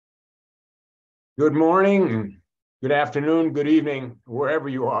Good morning, good afternoon, good evening, wherever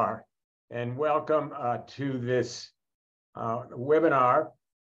you are, and welcome to this webinar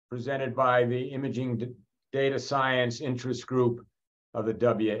presented by the Imaging Data Science Interest Group of the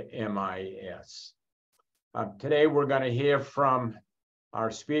WMIS. Today, we're going to hear from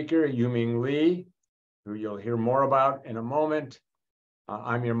our speaker, Yuming Li, who you'll hear more about in a moment.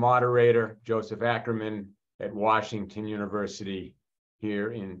 I'm your moderator, Joseph Ackerman at Washington University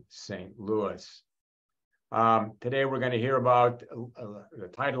here in St. Louis. Today, we're going to hear about the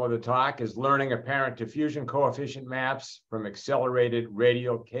title of the talk is Learning Apparent Diffusion Coefficient Maps from Accelerated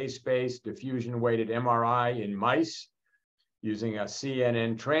Radial K-Space Diffusion-Weighted MRI in mice using a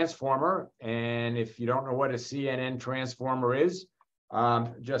CNN transformer. And if you don't know what a CNN transformer is,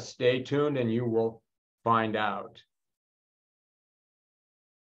 just stay tuned and you will find out.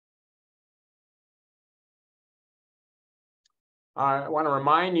 I want to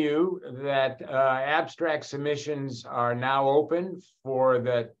remind you that abstract submissions are now open for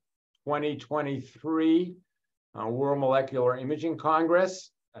the 2023 World Molecular Imaging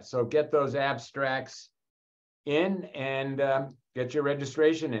Congress. So get those abstracts in and get your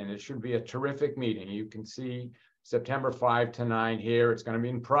registration in. It should be a terrific meeting. You can see September 5 to 9 here. It's going to be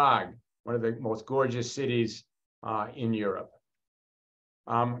in Prague, one of the most gorgeous cities in Europe.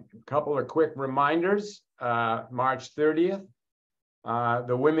 A couple of quick reminders. March 30th.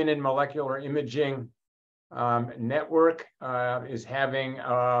 The Women in Molecular Imaging Network is having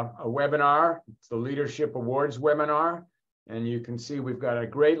a webinar. It's the Leadership Awards webinar. And you can see we've got a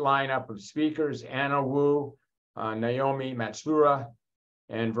great lineup of speakers, Anna Wu, Naomi Matsura,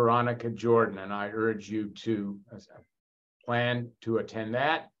 and Veronica Jordan. And I urge you to plan to attend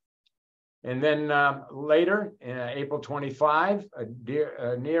that. And then later, April 25,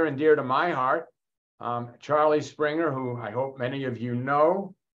 near and dear to my heart, Charlie Springer, who I hope many of you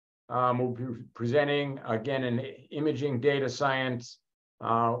know, will be presenting again an imaging data science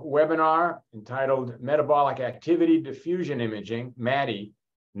webinar entitled Metabolic Activity Diffusion Imaging, MADI,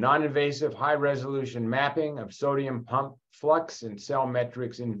 Non-Invasive High-Resolution Mapping of Sodium Pump Flux and Cell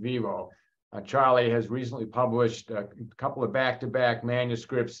Metrics in Vivo. Charlie has recently published a couple of back-to-back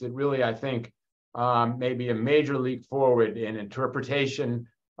manuscripts that really, I think, may be a major leap forward in interpretation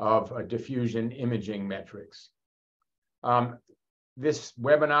of diffusion imaging metrics. This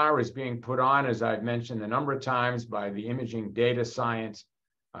webinar is being put on, as I've mentioned a number of times, by the Imaging Data Science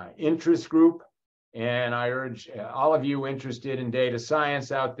Interest Group. And I urge all of you interested in data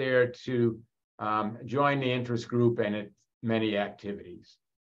science out there to join the interest group and its many activities.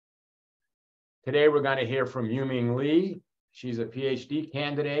 Today, we're going to hear from Yuming Li. She's a PhD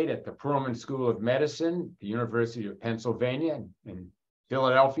candidate at the Perelman School of Medicine, the University of Pennsylvania in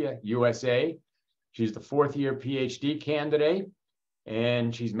Philadelphia, USA. She's the fourth-year PhD candidate,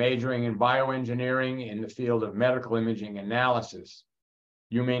 and she's majoring in bioengineering in the field of medical imaging analysis.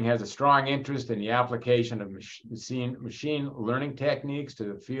 Yuming has a strong interest in the application of machine learning techniques to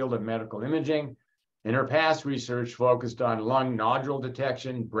the field of medical imaging. And her past research focused on lung nodule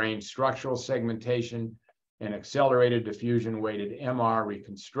detection, brain structural segmentation, and accelerated diffusion-weighted MR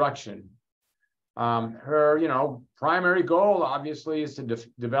reconstruction. Her, primary goal, obviously, is to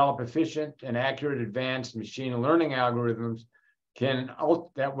develop efficient and accurate advanced machine learning algorithms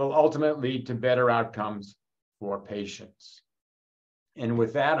that will ultimately lead to better outcomes for patients. And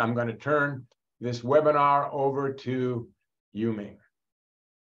with that, I'm going to turn this webinar over to Yuming.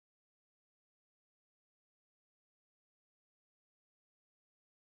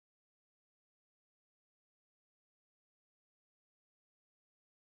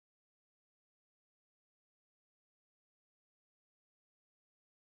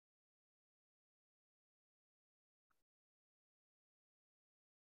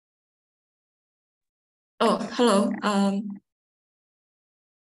 Oh, hello. Can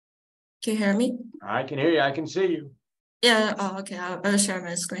you hear me? I can hear you. I can see you. Yeah. Oh, okay. I'll share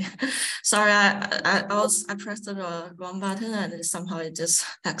my screen. Sorry, I pressed the wrong button and somehow it just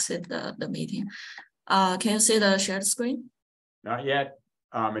exited the meeting. Can you see the shared screen? Not yet.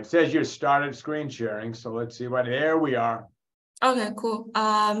 It says you started screen sharing, so let's see what. There we are. Okay, cool.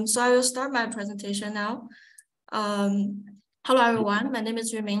 So I will start my presentation now. Hello, everyone. My name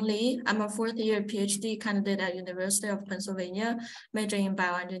is Yuming Li. I'm a fourth-year PhD candidate at University of Pennsylvania, majoring in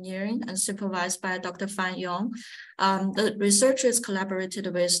bioengineering and supervised by Dr. Fan Yong. The research is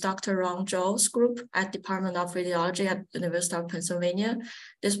collaborated with Dr. Rong Zhou's group at Department of Radiology at University of Pennsylvania.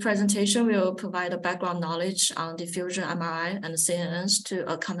 This presentation will provide a background knowledge on diffusion MRI and CNNs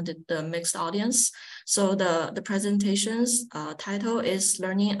to accommodate the mixed audience. So the presentation's title is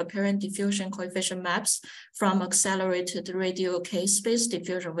Learning Apparent Diffusion Coefficient Maps from Accelerated Radial K-space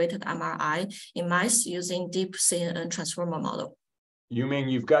Diffusion Weighted MRI in mice using Deep CNN Transformer Model. You mean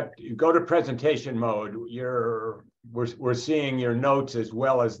you go to presentation mode, we're seeing your notes as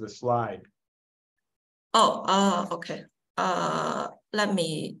well as the slide. Oh, okay. Let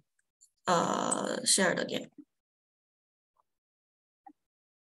me share it again.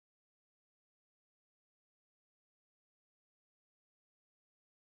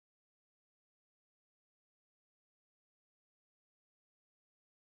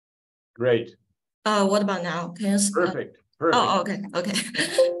 Great. What about now? Can you see? Perfect. Perfect. Oh, okay. Okay.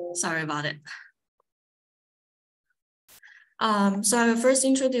 Sorry about it. So I will first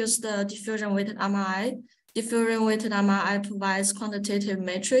introduce the diffusion weighted MRI. Diffusion weighted MRI provides quantitative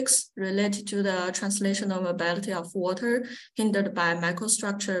metrics related to the translational mobility of water hindered by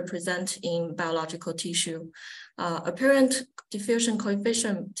microstructure present in biological tissue. Apparent diffusion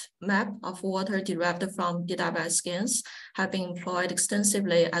coefficient map of water derived from DWI scans have been employed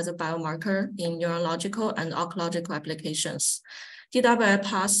extensively as a biomarker in neurological and oncological applications. DWI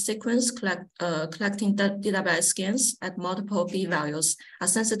path sequence collecting DWI scans at multiple p-values are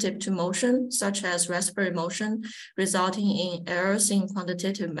sensitive to motion, such as respiratory motion, resulting in errors in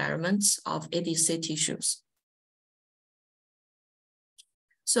quantitative measurements of ADC tissues.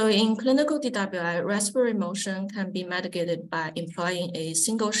 So in clinical DWI, respiratory motion can be mitigated by employing a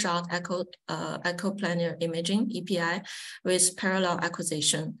single-shot echoplanar imaging, EPI, with parallel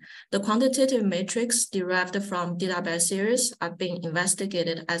acquisition. The quantitative matrix derived from DWI series are being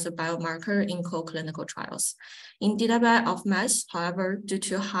investigated as a biomarker in co-clinical trials. In DWI of mice, however, due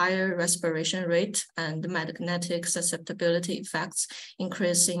to higher respiration rate and magnetic susceptibility effects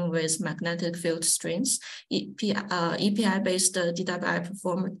increasing with magnetic field strengths, EPI-based DWI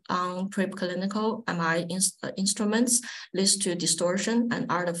performed on preclinical MRI instruments leads to distortion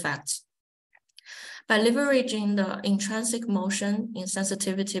and artifacts. By leveraging the intrinsic motion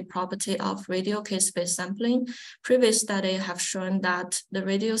insensitivity property of radial K-space sampling, previous studies have shown that the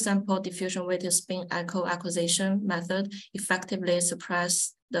radial sample diffusion weighted spin echo acquisition method effectively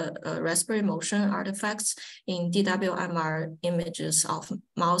suppress the respiratory motion artifacts in DWMR images of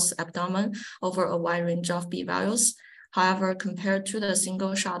mouse abdomen over a wide range of p-values. However, compared to the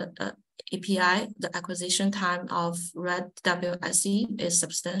single-shot API, the acquisition time of RAD-WSE is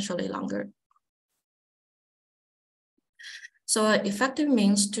substantially longer. So effective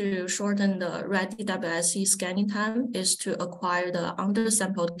means to shorten the RAD-WSE scanning time is to acquire the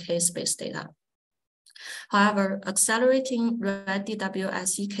undersampled K-space data. However, accelerating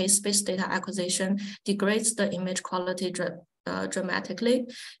RAD-WSE K-space data acquisition degrades the image quality dramatically,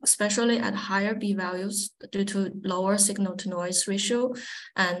 especially at higher p-values due to lower signal-to-noise ratio,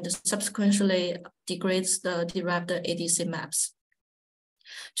 and subsequently degrades the derived ADC maps.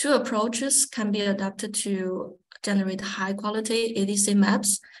 Two approaches can be adopted to generate high-quality ADC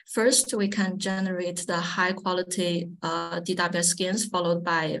maps. First, we can generate the high-quality DWI scans followed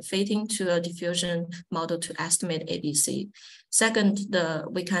by fitting to a diffusion model to estimate ADC. Second,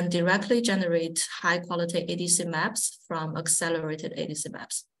 we can directly generate high-quality ADC maps from accelerated ADC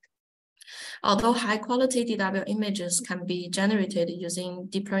maps. Although high-quality DWI images can be generated using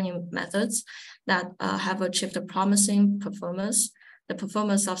deep learning methods that have achieved a promising performance, the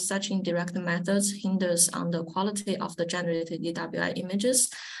performance of such indirect methods hinders on the quality of the generated DWI images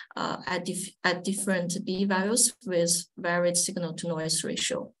at different p-values with varied signal-to-noise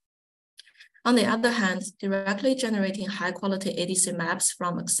ratio. On the other hand, directly generating high-quality ADC maps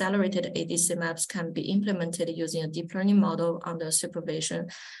from accelerated ADC maps can be implemented using a deep learning model under supervision,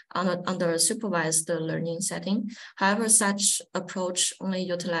 under a supervised learning setting. However, such approach only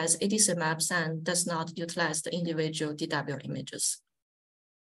utilizes ADC maps and does not utilize the individual DWI images.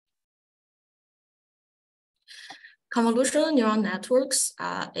 Convolutional neural networks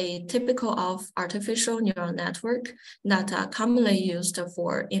are a typical of artificial neural network that are commonly used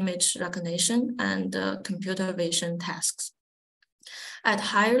for image recognition and computer vision tasks. At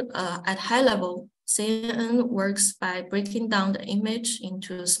high level, CNN works by breaking down the image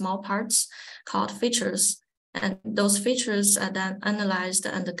into small parts called features, and those features are then analyzed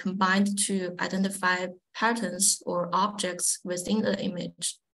and combined to identify patterns or objects within the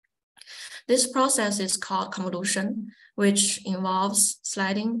image. This process is called convolution, which involves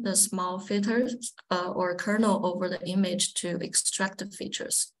sliding the small filters or kernel over the image to extract the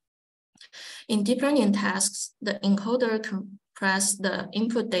features. In deep learning tasks, the encoder compress the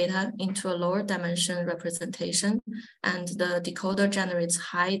input data into a lower dimension representation, and the decoder generates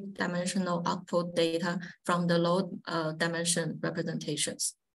high dimensional output data from the low dimension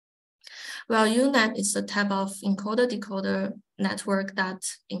representations. Well, UNet is a type of encoder-decoder network that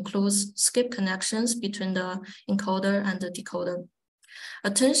includes skip connections between the encoder and the decoder.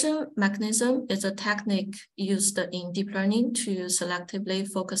 Attention mechanism is a technique used in deep learning to selectively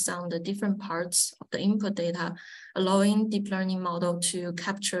focus on the different parts of the input data, allowing deep learning model to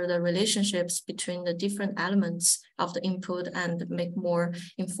capture the relationships between the different elements of the input and make more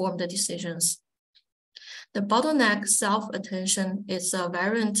informed decisions. The bottleneck self-attention is a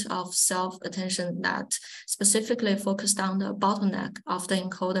variant of self-attention that specifically focused on the bottleneck of the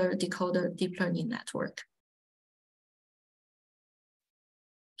encoder-decoder deep learning network.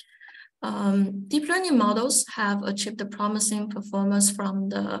 Deep learning models have achieved promising performance from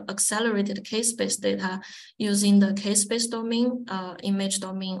the accelerated case-based data using the case-based domain, image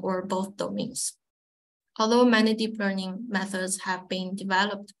domain, or both domains. Although many deep learning methods have been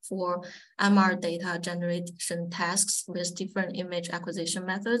developed for MR data generation tasks with different image acquisition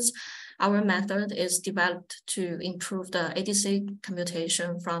methods, our method is developed to improve the ADC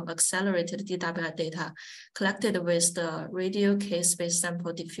computation from accelerated DWI data collected with the radial case-based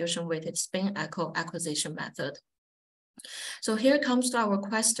sample diffusion weighted spin echo acquisition method. So here comes to our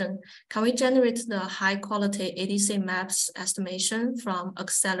question: can we generate the high quality ADC maps estimation from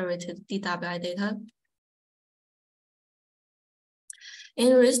accelerated DWI data?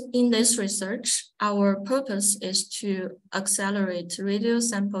 In this research, our purpose is to accelerate radial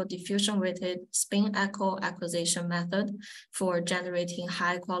sample diffusion weighted spin echo acquisition method for generating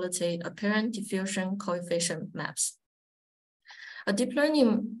high quality apparent diffusion coefficient maps. A deep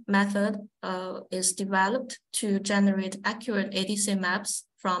learning method is developed to generate accurate ADC maps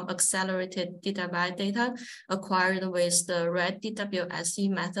from accelerated DWI data acquired with the RAD-DWSE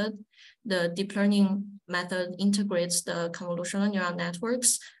method. The deep learning method integrates the convolutional neural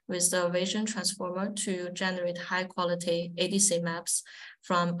networks with the Bayesian transformer to generate high quality ADC maps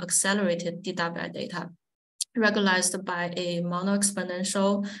from accelerated DWI data, regularized by a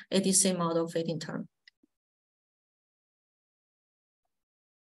mono-exponential ADC model fitting term.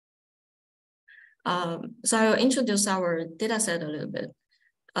 So I will introduce our dataset a little bit.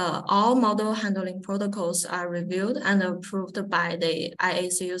 All model handling protocols are reviewed and approved by the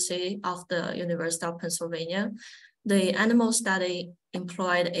IACUC of the University of Pennsylvania. The animal study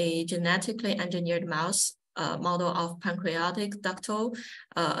employed a genetically engineered mouse model of pancreatic ductal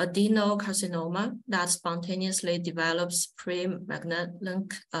adenocarcinoma that spontaneously develops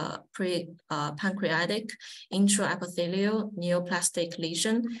pancreatic intraepithelial neoplastic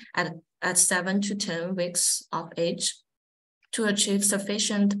lesion at 7 to 10 weeks of age. To achieve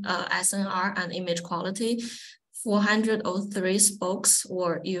sufficient SNR and image quality, 403 spokes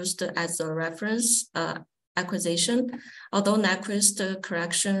were used as a reference acquisition. Although Nyquist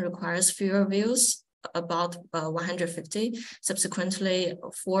correction requires fewer views, about 150, subsequently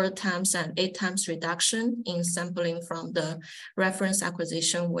 4 times and 8 times reduction in sampling from the reference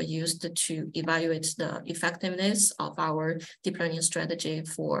acquisition were used to evaluate the effectiveness of our deep learning strategy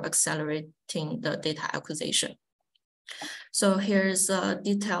for accelerating the data acquisition. So here's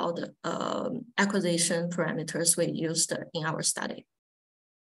detailed acquisition parameters we used in our study.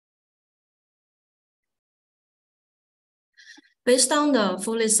 Based on the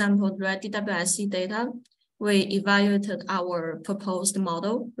fully sampled RAD-DWSE data, we evaluated our proposed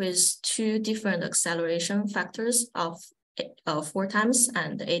model with 2 different acceleration factors of 4 times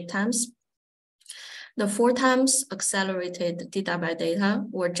and 8 times. The 4 times accelerated DWI data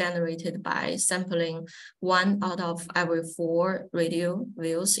were generated by sampling 1 out of every 4 radial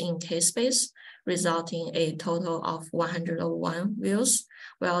views in K-space, resulting in a total of 101 views,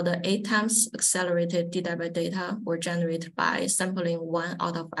 while the 8 times accelerated DWI data were generated by sampling 1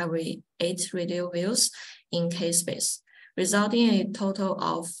 out of every 8 radial views in K-space, resulting in a total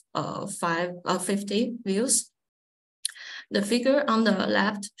of 50 views. The figure on the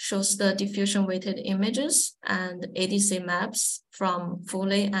left shows the diffusion weighted images and ADC maps from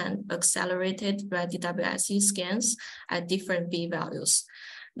fully and accelerated RAD-DWSE scans at different B values.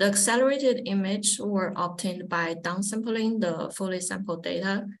 The accelerated image were obtained by downsampling the fully sampled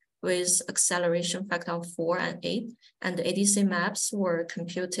data with acceleration factor of 4 and 8, and the ADC maps were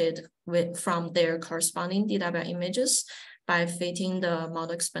computed from their corresponding DWI images by fitting the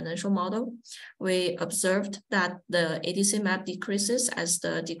model exponential model. We observed that the ADC map decreases as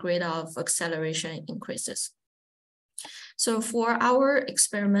the degree of acceleration increases. So for our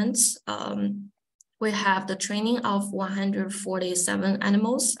experiments, We have the training of 147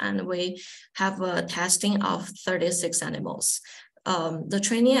 animals, and we have a testing of 36 animals. The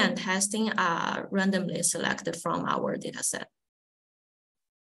training and testing are randomly selected from our dataset.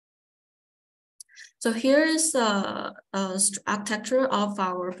 So here is the architecture of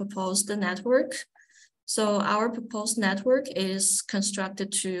our proposed network. So our proposed network is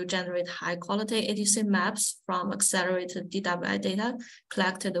constructed to generate high quality ADC maps from accelerated DWI data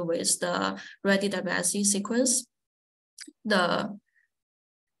collected with the RADIWSE sequence. The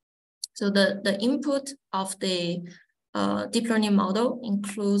input of the deep learning model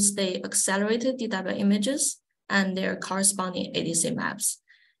includes the accelerated DWI images and their corresponding ADC maps.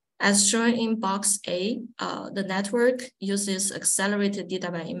 As shown in box A, the network uses accelerated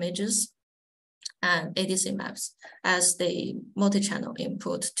DWI images and ADC maps as the multi-channel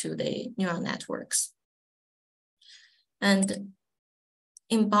input to the neural networks. And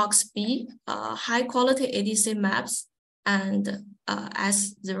in box B, high quality ADC maps and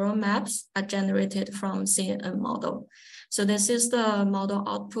S0 maps are generated from CNN model. So this is the model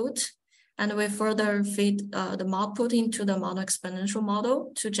output, and we further feed the output into the model exponential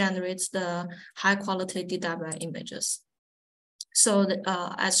model to generate the high quality DWI images. So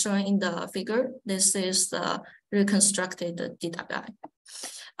as shown in the figure, this is the reconstructed DWI.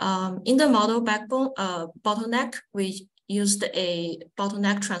 In the model backbone bottleneck, we used a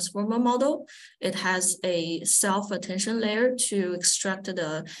bottleneck transformer model. It has a self-attention layer to extract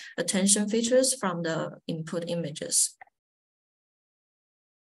the attention features from the input images.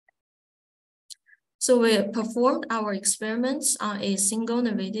 So we performed our experiments on a single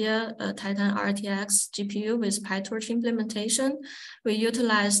NVIDIA Titan RTX GPU with PyTorch implementation. We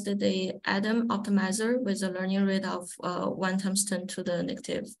utilized the ADAM optimizer with a learning rate of 1 ×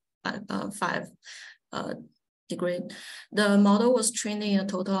 10⁵ degree. The model was trained in a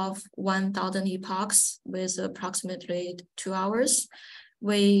total of 1,000 epochs with approximately 2 hours.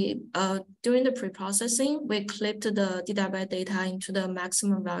 We, during the pre-processing, we clipped the DWI data into the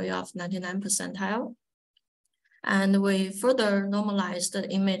maximum value of 99 percentile. And we further normalized the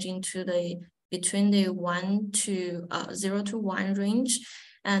image into the between the 0 to 1 range,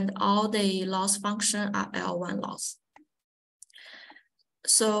 and all the loss function are L1 loss.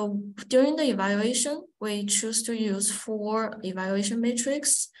 So during the evaluation, we choose to use 4 evaluation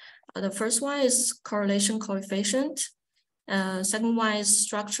metrics. The first one is correlation coefficient. Second one is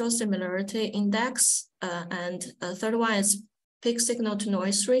structural similarity index, and the third one is peak signal to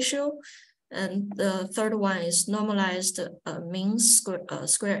noise ratio, and the third one is normalized mean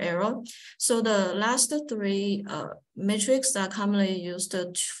square error. So the last 3 metrics are commonly used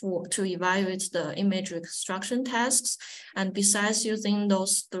to evaluate the image reconstruction tasks. And besides using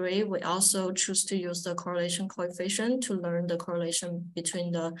those 3, we also choose to use the correlation coefficient to learn the correlation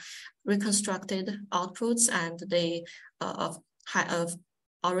between the reconstructed outputs and the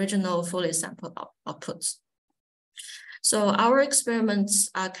original fully sampled outputs. So our experiments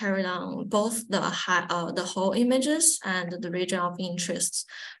are carried on both the whole images and the region of interest.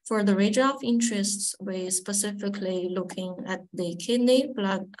 For the region of interest, we specifically looking at the kidney,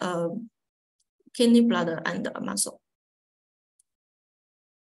 bladder, and muscle.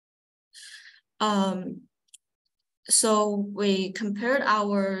 So we compared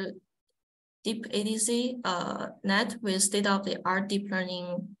our deep ADC net with state-of-the-art deep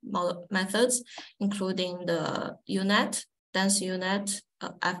learning model methods, including the UNet, dense UNet,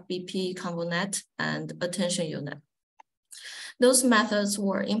 FBP ConvNet, and attention UNet. Those methods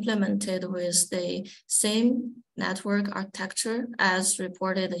were implemented with the same network architecture as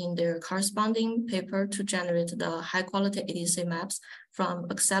reported in their corresponding paper to generate the high-quality ADC maps from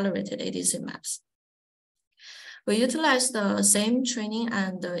accelerated ADC maps. We utilize the same training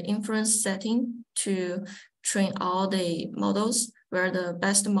and the inference setting to train all the models, where the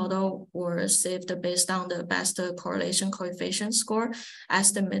best model were saved based on the best correlation coefficient score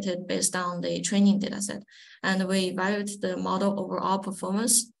estimated based on the training dataset. And we evaluate the model overall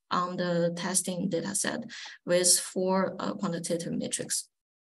performance on the testing dataset with 4 quantitative metrics.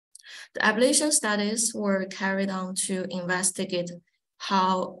 The ablation studies were carried on to investigate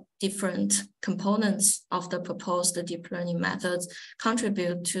how different components of the proposed deep learning methods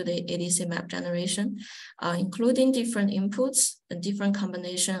contribute to the ADC map generation, including different inputs, a different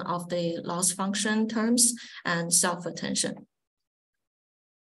combination of the loss function terms, and self-attention.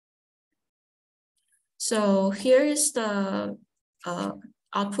 So here is the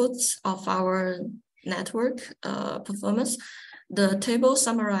outputs of our network performance. The table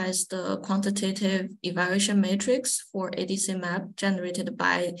summarizes the quantitative evaluation matrix for ADC map generated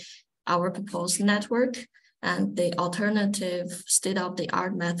by our proposed network and the alternative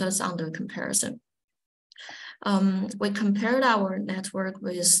state-of-the-art methods under comparison. We compared our network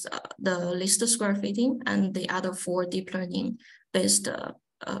with the least square fitting and the other 4 deep learning based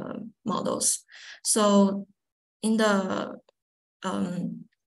models. So in the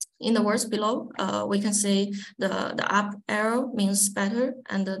words below, we can see the up arrow means better,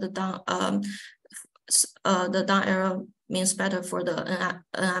 and the down arrow means better for the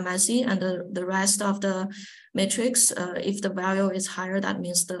NMIC, and the rest of the matrix, if the value is higher, that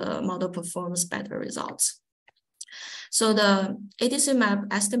means the model performs better results. So the ADC map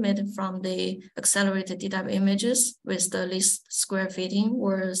estimated from the accelerated DW images with the least square fitting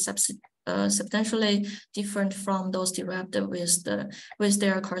were substantially different from those derived with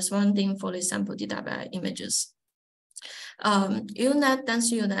their corresponding fully sampled DW images. UNet,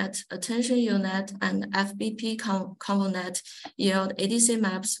 dense UNet, attention UNet, and FBP convolnet yield ADC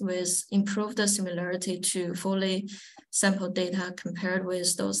maps with improved similarity to fully sampled data compared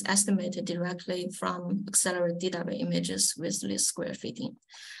with those estimated directly from accelerated DW images with least square fitting.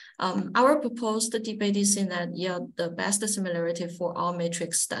 Our proposed deep ADC net yield the best similarity for all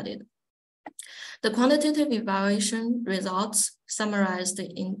matrix studied. The quantitative evaluation results summarized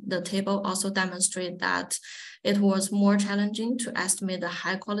in the table also demonstrate that it was more challenging to estimate the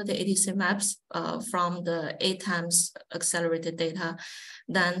high quality ADC maps from the 8 times accelerated data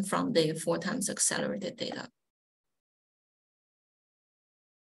than from the 4 times accelerated data.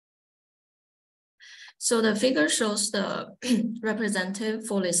 So the figure shows the representative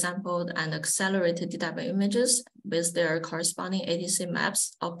fully sampled and accelerated DW images with their corresponding ADC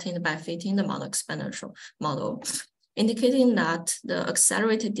maps obtained by fitting the model exponential model, indicating that the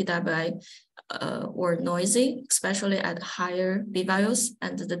accelerated DW were noisy, especially at higher B values,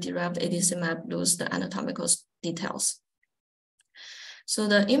 and the derived ADC map lose the anatomical details. So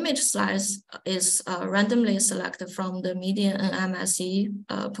the image slice is randomly selected from the median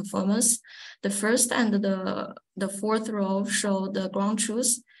NMIC performance. The first and the fourth row show the ground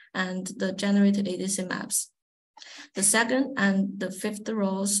truth and the generated ADC maps. The second and the fifth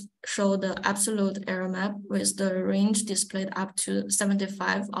rows show the absolute error map with the range displayed up to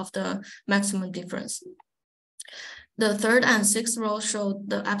 75 of the maximum difference. The third and sixth row show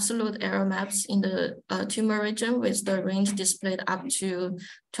the absolute error maps in the tumor region with the range displayed up to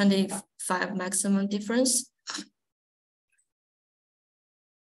 25 maximum difference.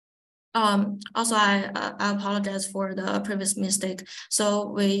 Also, I apologize for the previous mistake. So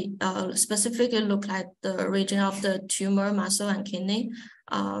we specifically look at the region of the tumor, muscle, and kidney.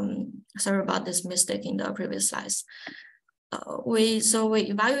 Sorry about this mistake in the previous slides. We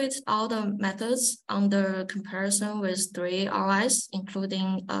evaluate all the methods under comparison with 3 ROIs,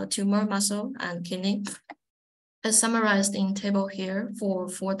 including tumor, muscle, and kidney. As summarized in table here for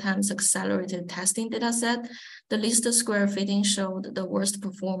 4 times accelerated testing dataset, the least square fitting showed the worst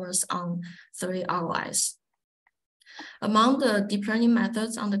performance on 3 ROIs. Among the deep learning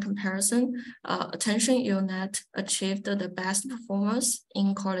methods under comparison, attention UNet achieved the best performance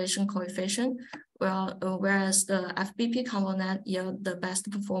in correlation coefficient, whereas the FBP convolnet yield the best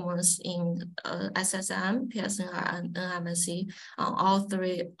performance in SSM, PSNR, and NMIC on all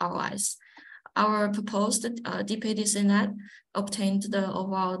 3 ROIs. Our proposed deep ADC net obtained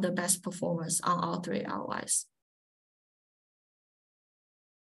the best performance on all 3 ROIs.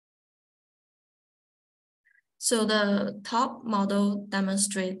 So the top model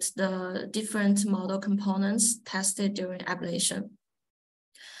demonstrates the different model components tested during ablation.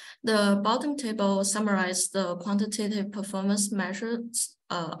 The bottom table summarizes the quantitative performance measures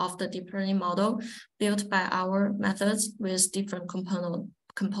of the deep learning model built by our methods with different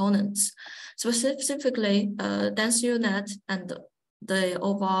components. Specifically, dense UNet and the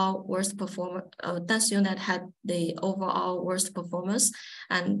overall worst performance. Dense UNet had the overall worst performance,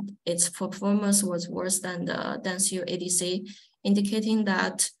 and its performance was worse than the dense ADC, indicating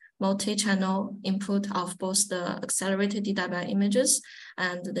that multi-channel input of both the accelerated DW images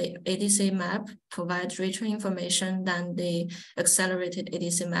and the ADC map provides richer information than the accelerated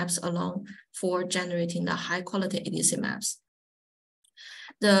ADC maps alone for generating the high-quality ADC maps.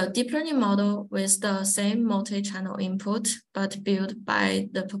 The deep learning model with the same multi-channel input, but built by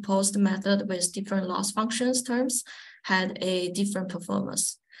the proposed method with different loss functions terms, had a different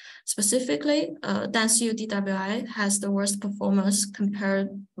performance. Specifically, dense DWI has the worst performance compared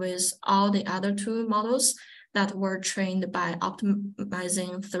with all the other 2 models that were trained by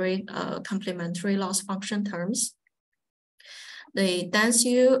optimizing 3 complementary loss function terms. The dense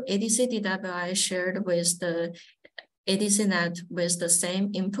ADC DWI shared with the ADC net with the same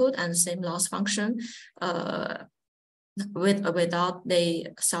input and same loss function without the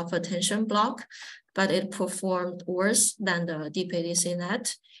self-attention block. but it performed worse than the deep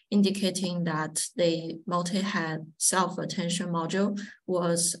ADCnet, indicating that the multi-head self-attention module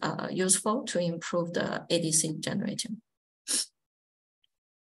was useful to improve the ADC generating.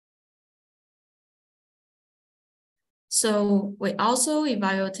 So we also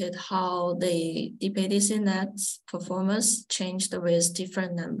evaluated how the deep ADCnet's performance changed with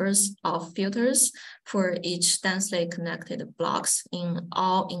different numbers of filters for each densely connected blocks in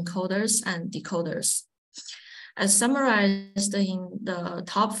all encoders and decoders. As summarized in the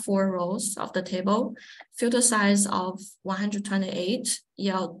top 4 rows of the table, filter size of 128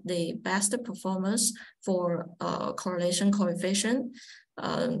 yield the best performance for correlation coefficient.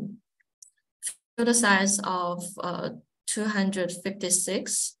 Filter size of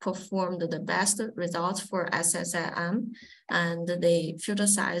 256 performed the best results for SSIM, and the filter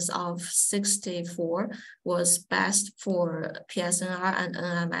size of 64 was best for PSNR and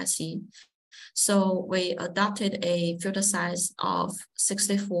NMSE. So we adopted a filter size of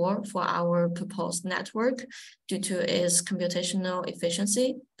 64 for our proposed network due to its computational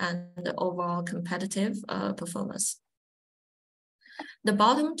efficiency and the overall competitive performance. The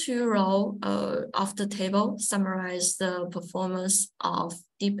bottom 2 rows of the table summarize the performance of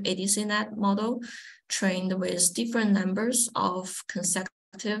deep ADCnet model trained with different numbers of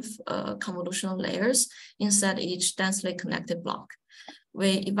consecutive convolutional layers inside each densely connected block.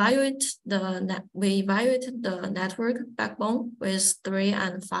 We evaluated the network backbone with 3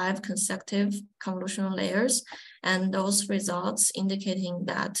 and 5 consecutive convolutional layers, and those results indicating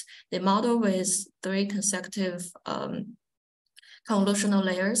that the model with 3 consecutive convolutional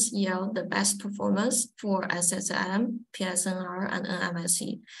layers yield the best performance for SSIM, PSNR, and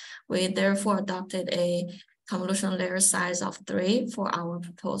NMSE. We therefore adopted a convolutional layer size of 3 for our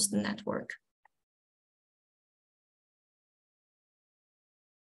proposed network.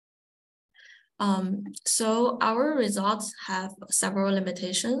 So our results have several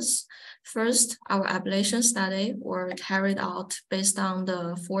limitations. First, our ablation study were carried out based on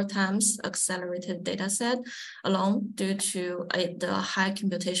the 4 times accelerated dataset alone due to the high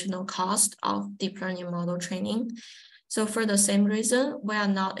computational cost of deep learning model training. So for the same reason, we are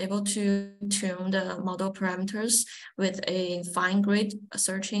not able to tune the model parameters with a fine-grained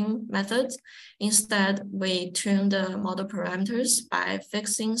searching method. Instead, we tune the model parameters by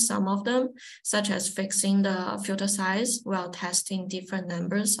fixing some of them, such as fixing the filter size while testing different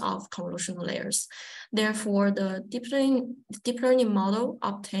numbers of convolutional layers. Therefore, the deep learning model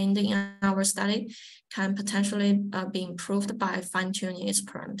obtained in our study can potentially be improved by fine-tuning its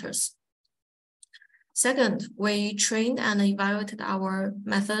parameters. Second, we trained and evaluated our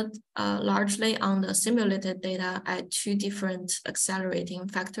method largely on the simulated data at 2 different accelerating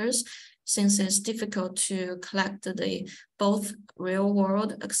factors, since it's difficult to collect the both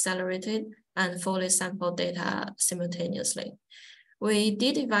real-world accelerated and fully sampled data simultaneously. We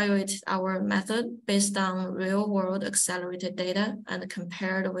did evaluate our method based on real-world accelerated data and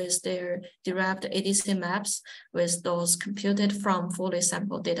compared with their derived ADC maps with those computed from fully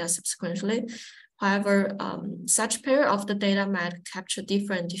sampled data subsequently. However, such pair of the data might capture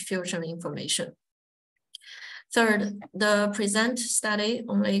different diffusion information. Third, the present study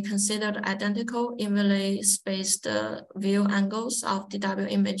only considered identical evenly spaced view angles of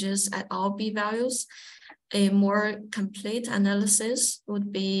DW images at all B values. A more complete analysis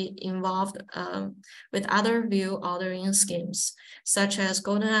would be involved with other view ordering schemes, such as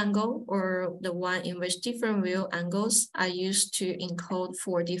golden angle, or the one in which different view angles are used to encode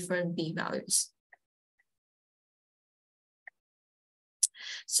for different B values.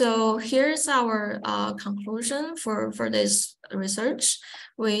 So here's our conclusion for this research.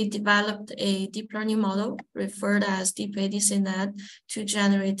 We developed a deep learning model referred as deep ADCnet to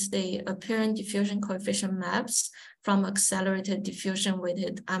generate the apparent diffusion coefficient maps from accelerated diffusion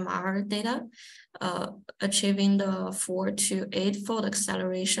weighted MR data, achieving the 4 to 8-fold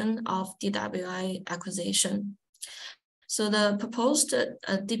acceleration of DWI acquisition. So the proposed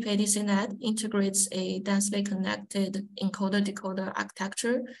deep ADCnet integrates a densely connected encoder-decoder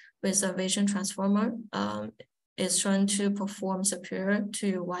architecture with a vision transformer. Is shown to perform superior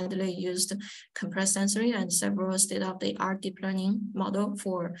to widely used compressed sensory and several state-of-the-art deep learning model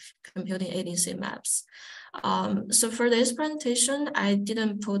for computing ADC maps. So for this presentation, I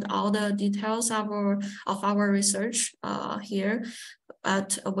didn't put all the details of our research here,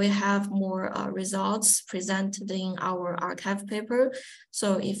 but we have more results presented in our archive paper.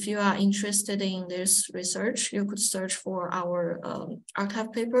 So if you are interested in this research, you could search for our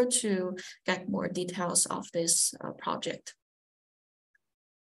archive paper to get more details of this project.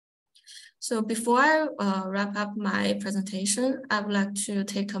 So before I wrap up my presentation, I would like to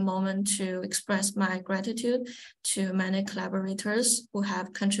take a moment to express my gratitude to many collaborators who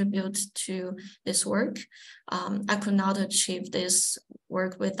have contributed to this work. I could not achieve this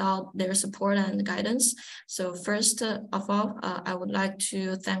work without their support and guidance. So first of all, I would like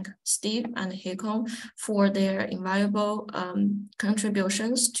to thank Steve and Hikong for their invaluable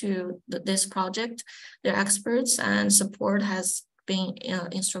contributions to this project. Their experts and support has been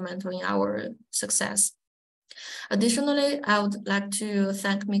instrumental in our success. Additionally, I would like to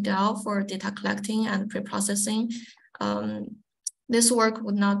thank Miguel for data collecting and pre-processing. This work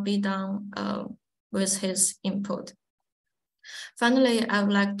would not be done with his input. Finally, I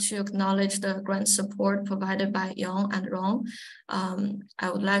would like to acknowledge the grant support provided by Yong and Ron. I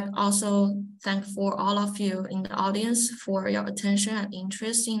would like also thank for all of you in the audience for your attention and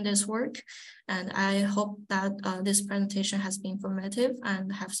interest in this work. And I hope that this presentation has been informative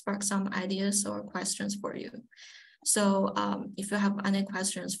and have sparked some ideas or questions for you. So if you have any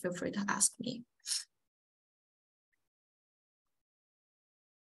questions, feel free to ask me.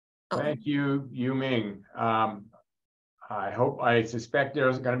 Thank you, Yu-Ming. I suspect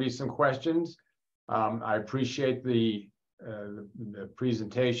there's going to be some questions. I appreciate the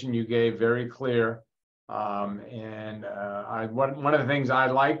presentation you gave, very clear. One of the things I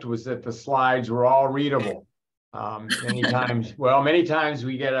liked was that the slides were all readable. Many times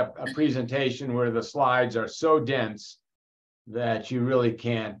we get a presentation where the slides are so dense that you really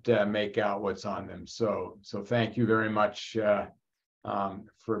can't make out what's on them. So thank you very much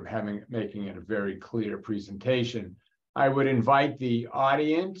for making it a very clear presentation. I would invite the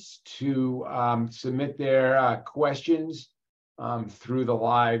audience to submit their questions through the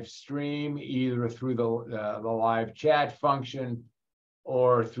live stream, either through the live chat function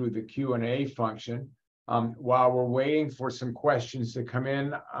or through the Q&A function. While we're waiting for some questions to come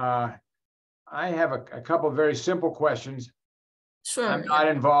in, I have a couple of very simple questions. Sure. I'm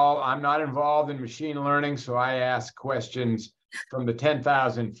not involved in machine learning, so I ask questions from the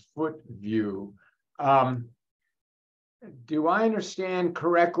 10,000-foot view. Do I understand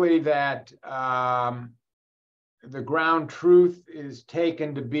correctly that the ground truth is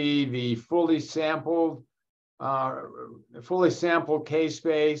taken to be the fully sampled case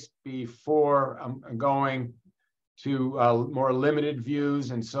space before going to more limited views,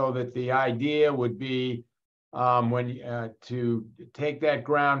 and so that the idea would be to take that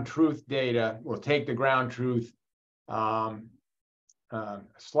ground truth data, or take the ground truth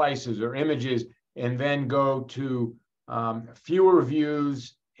slices or images, and then go to fewer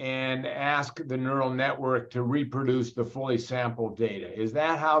views and ask the neural network to reproduce the fully sampled data. Is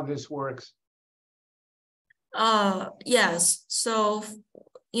that how this works? Yes. So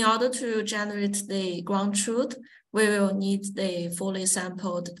in order to generate the ground truth, we will need the fully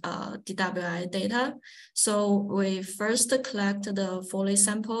sampled DWI data. So we first collect the fully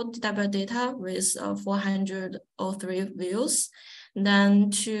sampled DWI data with 403 views.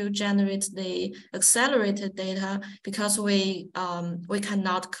 Then to generate the accelerated data, because we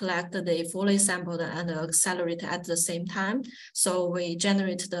cannot collect the fully sampled and the accelerated at the same time. So we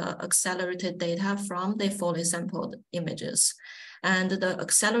generate the accelerated data from the fully sampled images. And the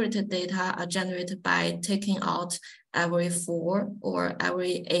accelerated data are generated by taking out every 4 or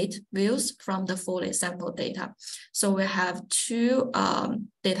every 8 views from the fully sampled data. So we have two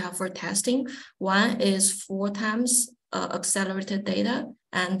data for testing. One is 4 times accelerated data,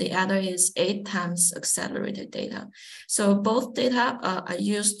 and the other is 8 times accelerated data. So both data are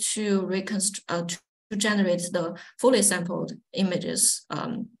used to generate the fully sampled images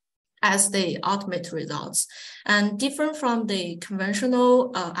as the ultimate results. And different from the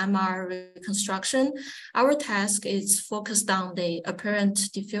conventional MR reconstruction, our task is focused on the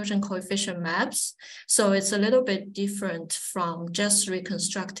apparent diffusion coefficient maps. So it's a little bit different from just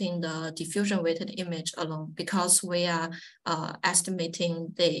reconstructing the diffusion weighted image alone, because we are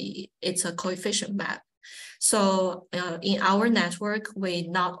estimating it's a coefficient map. So in our network, we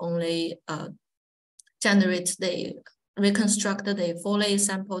not only reconstruct the fully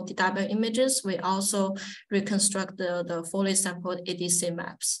sampled DW images, we also reconstruct the fully sampled ADC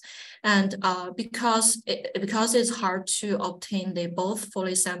maps. And because it's hard to obtain the both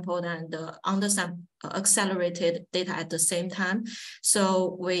fully sampled and the accelerated data at the same time.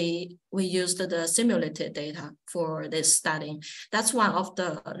 So we used the simulated data for this study. That's one of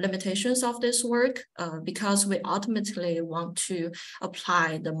the limitations of this work, because we ultimately want to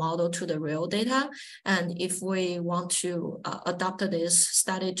apply the model to the real data. And if we want to adapt this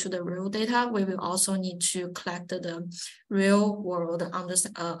study to the real data, we will also need to collect the real world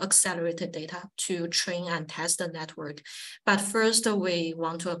accelerated data to train and test the network. But first, we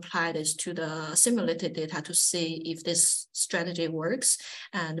want to apply this to the simulated data to see if this strategy works.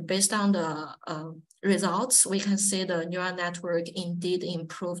 And based on the results, we can see the neural network indeed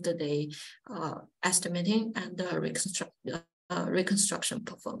improved the estimating and the reconstruction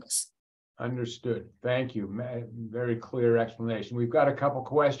performance. Understood. Thank you. Very clear explanation. We've got a couple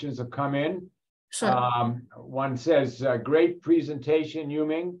questions that come in. Sure. One says, great presentation,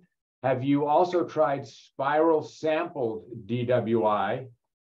 Yuming. Have you also tried spiral sampled DWI?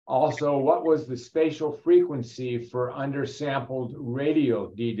 Also, what was the spatial frequency for undersampled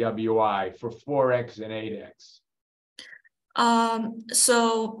radial DWI for 4x and 8x?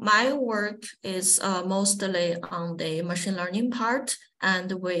 So my work is mostly on the machine learning part,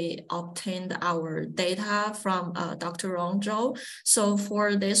 and we obtained our data from Dr. Rong Zhou. So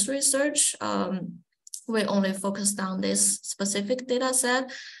for this research, we only focused on this specific data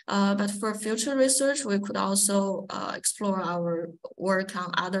set, but for future research, we could also explore our work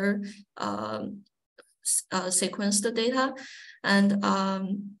on other sequenced data. And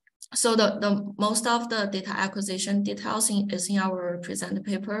so the most of the data acquisition details is in our present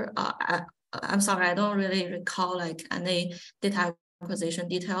paper. I'm sorry, I don't really recall like any data acquisition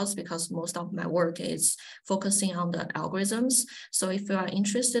details because most of my work is focusing on the algorithms. So if you are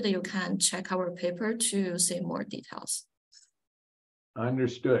interested, you can check our paper to see more details.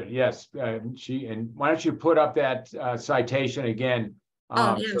 Understood. Yes. And why don't you put up that citation again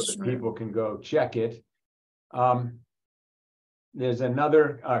Yeah, so that sure. people can go check it. There's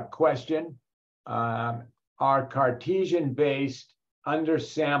another question. Are Cartesian-based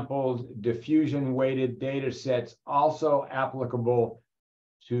undersampled diffusion-weighted data sets also applicable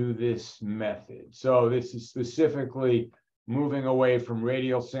to this method? So this is specifically moving away from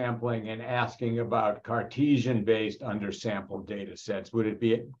radial sampling and asking about Cartesian-based undersampled data sets. Would it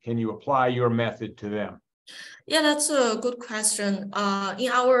be, can you apply your method to them? Yeah, that's a good question.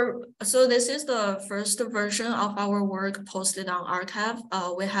 So this is the first version of our work posted on arXiv.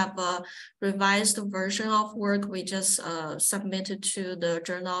 We have a revised version of work we just submitted to the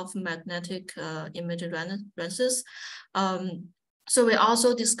Journal of Magnetic Image Analysis. So we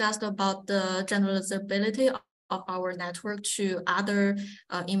also discussed about the generalizability of our network to other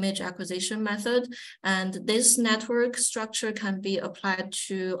image acquisition method. And this network structure can be applied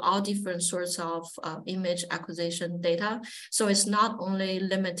to all different sorts of image acquisition data. So it's not only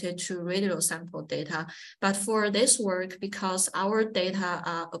limited to radial sample data, but for this work, because our data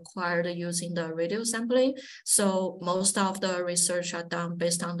are acquired using the radial sampling, so most of the research are done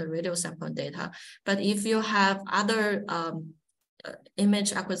based on the radial sample data. But if you have other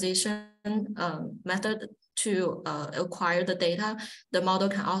image acquisition method to acquire the data, the model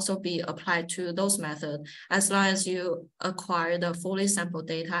can also be applied to those methods as long as you acquire the fully sampled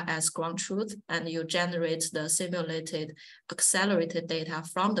data as ground truth and you generate the simulated accelerated data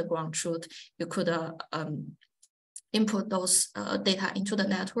from the ground truth. You could input those data into the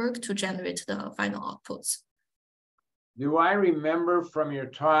network to generate the final outputs. Do I remember from your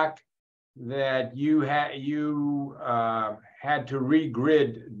talk that you had to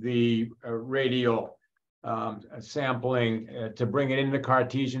regrid the radial sampling to bring it into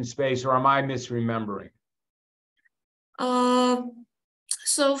Cartesian space, or am I misremembering?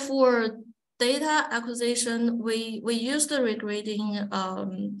 So for data acquisition, we use the regrading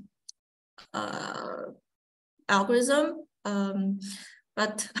algorithm,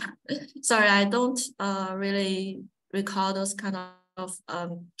 but sorry, I don't really recall those kind of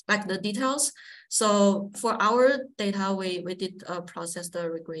like the details. So for our data, we did process the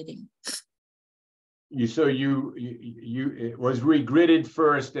regrading. It was regridded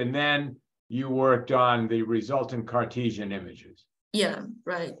first, and then you worked on the resultant Cartesian images. Yeah,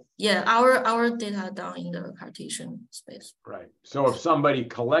 right. Yeah, our data are down in the Cartesian space. Right. So if somebody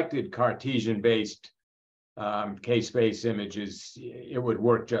collected Cartesian-based K-space images, it would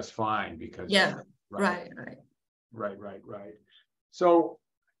work just fine because. Yeah. Right. So,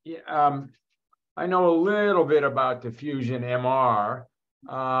 I know a little bit about diffusion MR.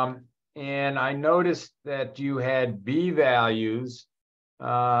 And I noticed that you had B values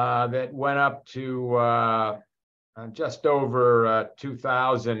that went up to just over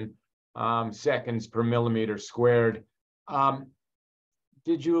 2,000 seconds per millimeter squared.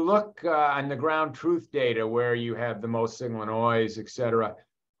 did you look on the ground truth data where you have the most signal noise, et cetera?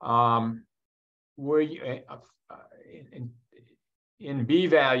 Were you in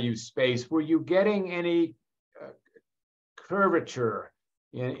B-value space, were you getting any curvature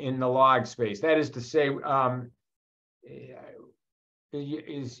in the log space? That is to say,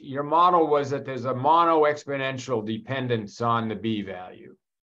 your model was that there's a mono exponential dependence on the B-value.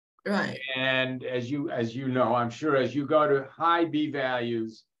 Right. And as you know, I'm sure as you go to high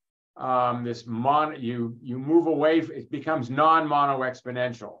B-values, you move away, it becomes non-mono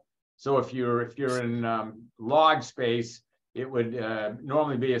exponential. So if you're in log space, it would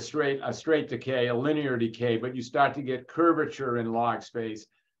normally be a straight decay, a linear decay, but you start to get curvature in log space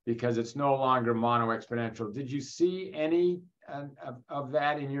because it's no longer mono exponential. Did you see any of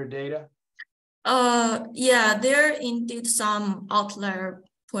that in your data? Yeah, there are indeed some outlier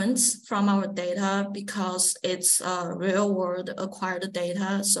points from our data because it's real world acquired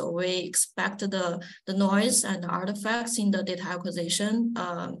data. So we expect the noise and the artifacts in the data acquisition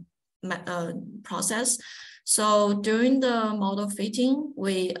process. So during the model fitting,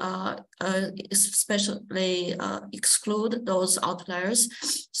 we especially exclude those outliers.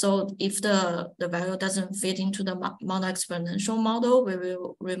 So if the value doesn't fit into the mono-exponential model, we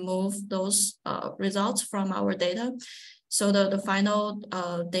will remove those results from our data. So the final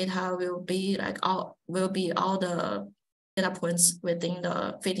data will be all the data points fitting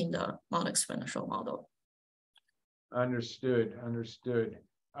the mono-exponential model. Understood.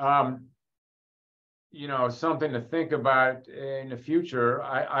 You know, something to think about in the future.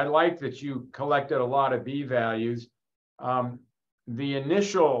 I like that you collected a lot of B values. The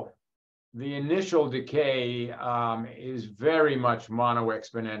initial decay is very much mono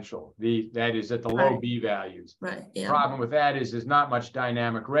exponential. That is at the low B values. Right. Yeah. The problem with that is there's not much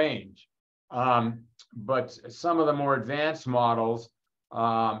dynamic range. But some of the more advanced models,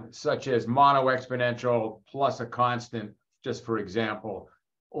 such as mono exponential plus a constant, just for example,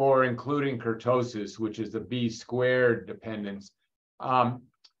 or including kurtosis, which is the B squared dependence,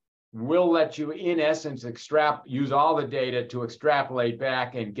 will let you, in essence, use all the data to extrapolate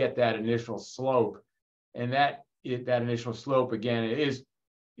back and get that initial slope. And that initial slope, again, is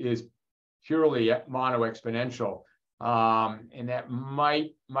purely mono exponential. And that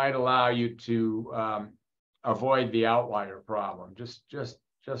might allow you to avoid the outlier problem. Just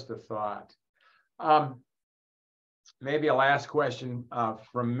a thought. Maybe a last question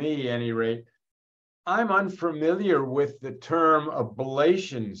from me, at any rate. I'm unfamiliar with the term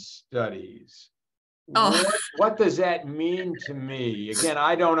ablation studies. Oh. What does that mean to me? Again,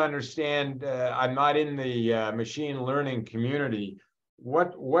 I don't understand. I'm not in the machine learning community.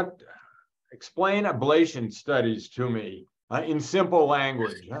 Explain ablation studies to me in simple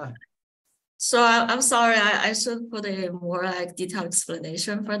language. Huh? So I'm sorry, I should put a more detailed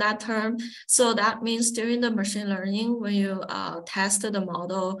explanation for that term. So that means during the machine learning, when you test the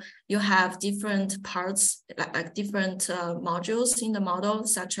model, you have different parts, like different modules in the model,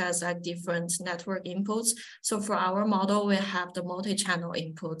 such as different network inputs. So for our model, we have the multi-channel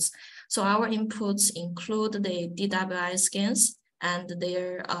inputs. So our inputs include the DWI scans and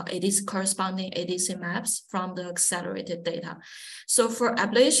their corresponding ADC maps from the accelerated data. So for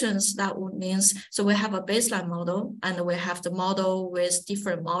ablations, that would mean, so we have a baseline model and we have the model with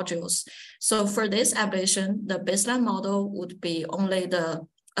different modules. So for this ablation, the baseline model would be only the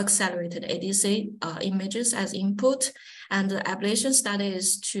accelerated ADC images as input, and the ablation study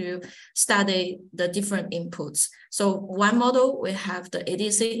is to study the different inputs. So one model, we have the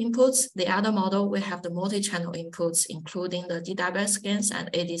ADC inputs. The other model, we have the multi-channel inputs, including the DWI scans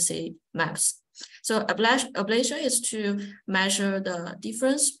and ADC maps. So ablation is to measure the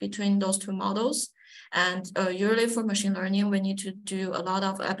difference between those two models. And usually for machine learning, we need to do a lot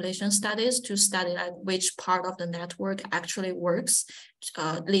of ablation studies to study which part of the network actually works,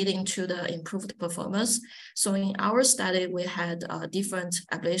 leading to the improved performance. So in our study, we had different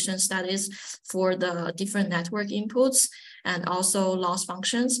ablation studies for the different network inputs and also loss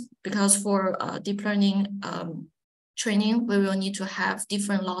functions, because for deep learning training, we will need to have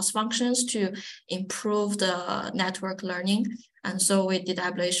different loss functions to improve the network learning. And so we did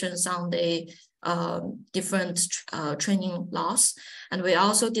ablations on the different training loss. And we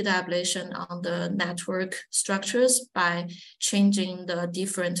also did ablation on the network structures by changing the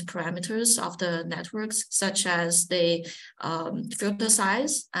different parameters of the networks, such as the filter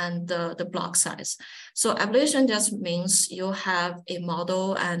size and the block size. So ablation just means you have a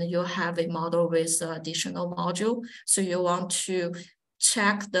model and you have a model with additional module. So you want to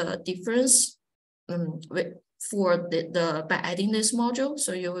check the difference by adding this module,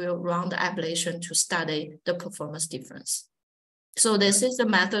 so you will run the ablation to study the performance difference. So this is the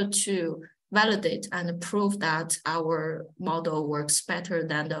method to validate and prove that our model works better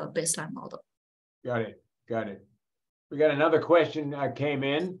than the baseline model. Got it. Got it. We got another question came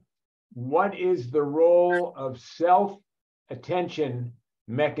in. What is the role of self-attention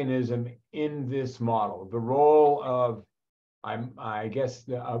mechanism in this model? The role of, I guess,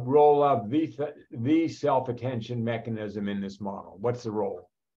 the role of the self-attention mechanism in this model. What's the role?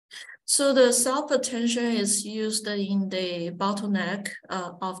 So the self-attention is used in the bottleneck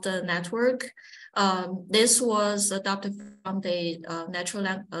of the network. This was adopted from the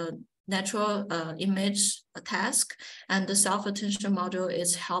natural image task, and the self-attention module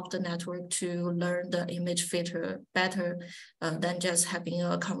is help the network to learn the image filter better than just having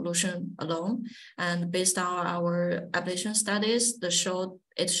a convolution alone. And based on our ablation studies,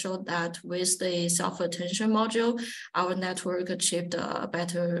 it showed that with the self-attention module, our network achieved a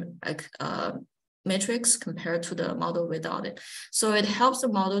better matrix compared to the model without it. So it helps the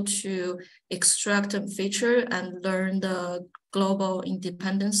model to extract a feature and learn the global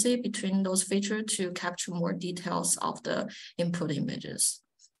independency between those features to capture more details of the input images.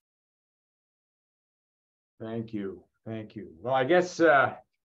 Thank you. Thank you. Well, I guess I'm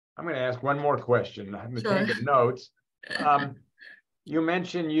going to ask one more question. I'm taking notes. You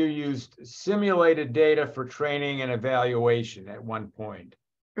mentioned you used simulated data for training and evaluation at one point.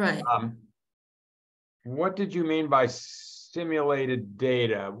 Right. What did you mean by simulated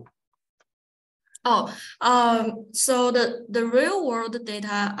data? So the real world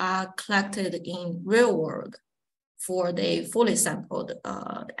data are collected in real world for the fully sampled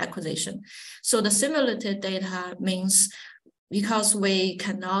acquisition. So the simulated data means because we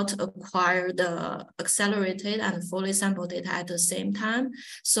cannot acquire the accelerated and fully sampled data at the same time,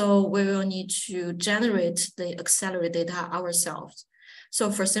 so we will need to generate the accelerated data ourselves. So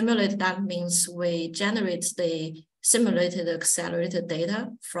for simulated, that means we generate the simulated accelerated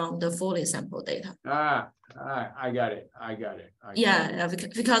data from the fully sampled data. I got it.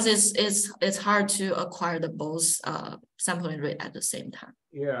 Because it's hard to acquire the both sampling rate at the same time.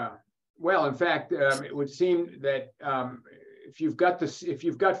 Yeah. Well, in fact, it would seem that if you've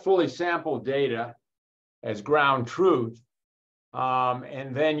got fully sampled data as ground truth,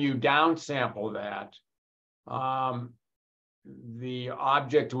 and then you downsample that, the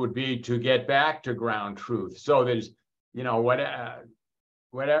object would be to get back to ground truth. So there's, whatever.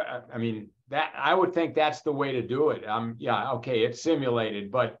 I mean, that I would think that's the way to do it. Yeah, okay, it's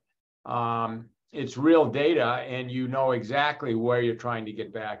simulated, but it's real data, and you know exactly where you're trying to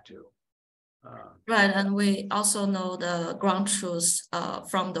get back to. Right, and we also know the ground truth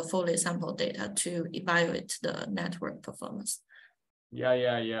from the fully sampled data to evaluate the network performance.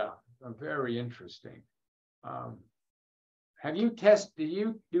 Yeah. Very interesting. Do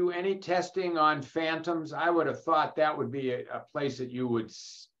you do any testing on phantoms? I would have thought that would be a place that you would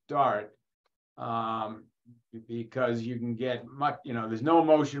start, because you can get much, there's no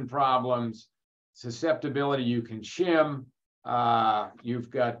motion problems, susceptibility you can shim. You've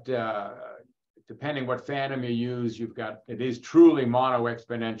got, depending what phantom you use, it is truly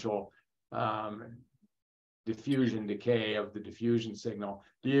mono-exponential diffusion decay of the diffusion signal.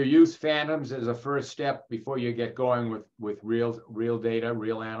 Do you use phantoms as a first step before you get going with real data,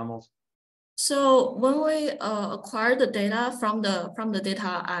 real animals? So when we acquired the data from the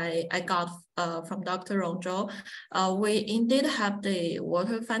data I got from Dr. Rongzhou, we indeed have the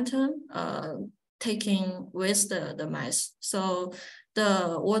water phantom taken with the mice. So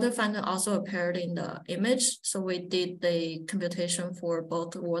the water phantom also appeared in the image. So we did the computation for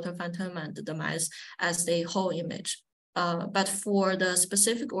both the water phantom and the mice as the whole image. But for the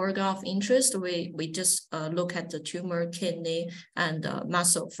specific organ of interest, we just look at the tumor, kidney, and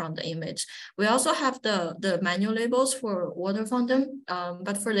muscle from the image. We also have the manual labels for water phantom,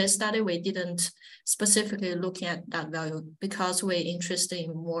 but for this study, we didn't specifically look at that value because we're interested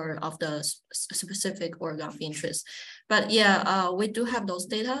in more of the specific organ of interest. But yeah, we do have those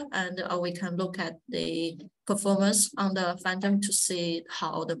data, and we can look at the performance on the phantom to see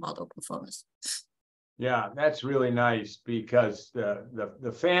how the model performs. Yeah, that's really nice, because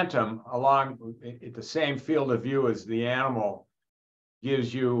the phantom, along at the same field of view as the animal,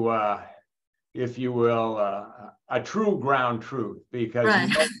 gives you, if you will, a true ground truth, because right.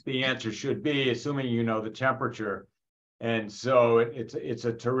 You know the answer should be, assuming you know the temperature, and so it's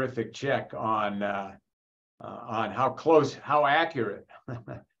a terrific check on how close, how accurate,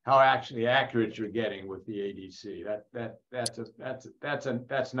 how actually accurate you're getting with the ADC.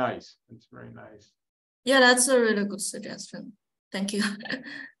 That's nice. It's very nice. Yeah, that's a really good suggestion. Thank you.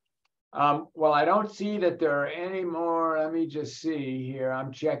 Well, I don't see that there are any more. Let me just see here.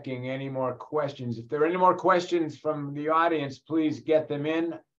 I'm checking any more questions. If there are any more questions from the audience, please get them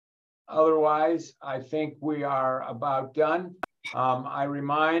in. Otherwise, I think we are about done. I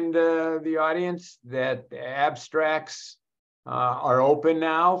remind the audience that the abstracts are open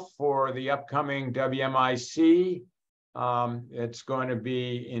now for the upcoming WMIC. It's going to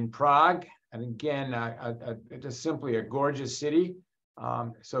be in Prague. And again, just simply a gorgeous city.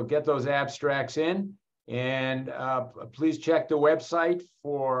 So get those abstracts in, and please check the website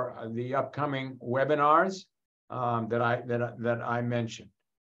for the upcoming webinars that I mentioned.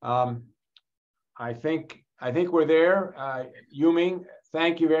 I think we're there. Yuming,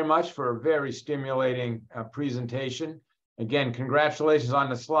 thank you very much for a very stimulating presentation. Again, congratulations on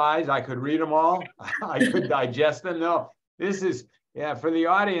the slides. I could read them all. I could digest them. No, this is, yeah, for the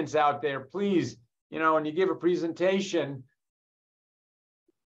audience out there, please, you know, when you give a presentation,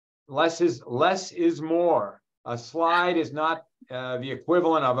 less is more. A slide is not the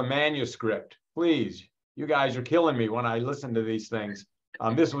equivalent of a manuscript. Please, you guys are killing me when I listen to these things.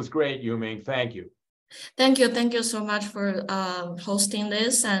 This was great, Yuming. Thank you. Thank you so much for hosting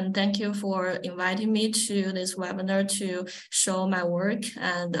this, and thank you for inviting me to this webinar to show my work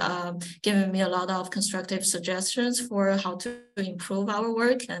and giving me a lot of constructive suggestions for how to improve our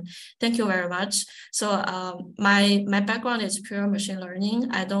work. And thank you very much. So my background is pure machine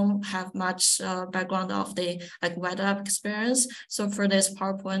learning. I don't have much background of the web app experience. So for this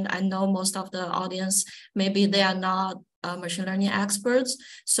PowerPoint, I know most of the audience, maybe they are not machine learning experts.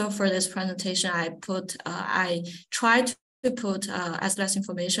 So for this presentation, I tried to put as less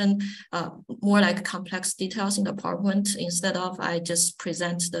information, more like complex details in the PowerPoint, instead of I just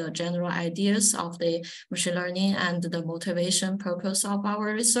present the general ideas of the machine learning and the motivation purpose of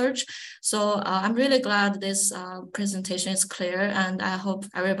our research. So I'm really glad this presentation is clear, and I hope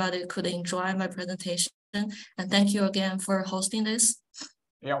everybody could enjoy my presentation. And thank you again for hosting this.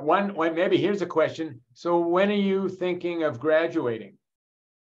 Yeah, one maybe here's a question. So when are you thinking of graduating?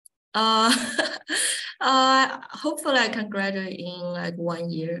 Hopefully I can graduate in like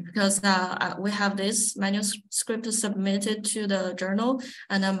 1 year, because we have this manuscript submitted to the journal,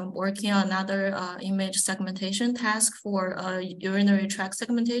 and I'm working on another image segmentation task for urinary tract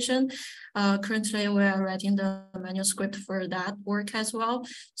segmentation. Currently we are writing the manuscript for that work as well.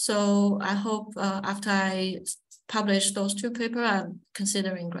 So I hope after I publish those 2 papers, I'm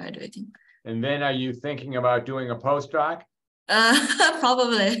considering graduating. And then are you thinking about doing a postdoc?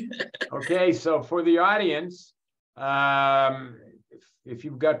 Probably. Okay, so for the audience, if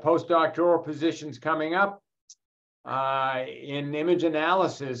you've got postdoctoral positions coming up in image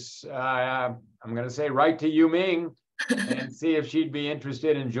analysis, I'm going to say write to Yuming and see if she'd be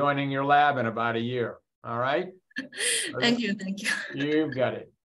interested in joining your lab in about a year. All right? Thank you. You've got it.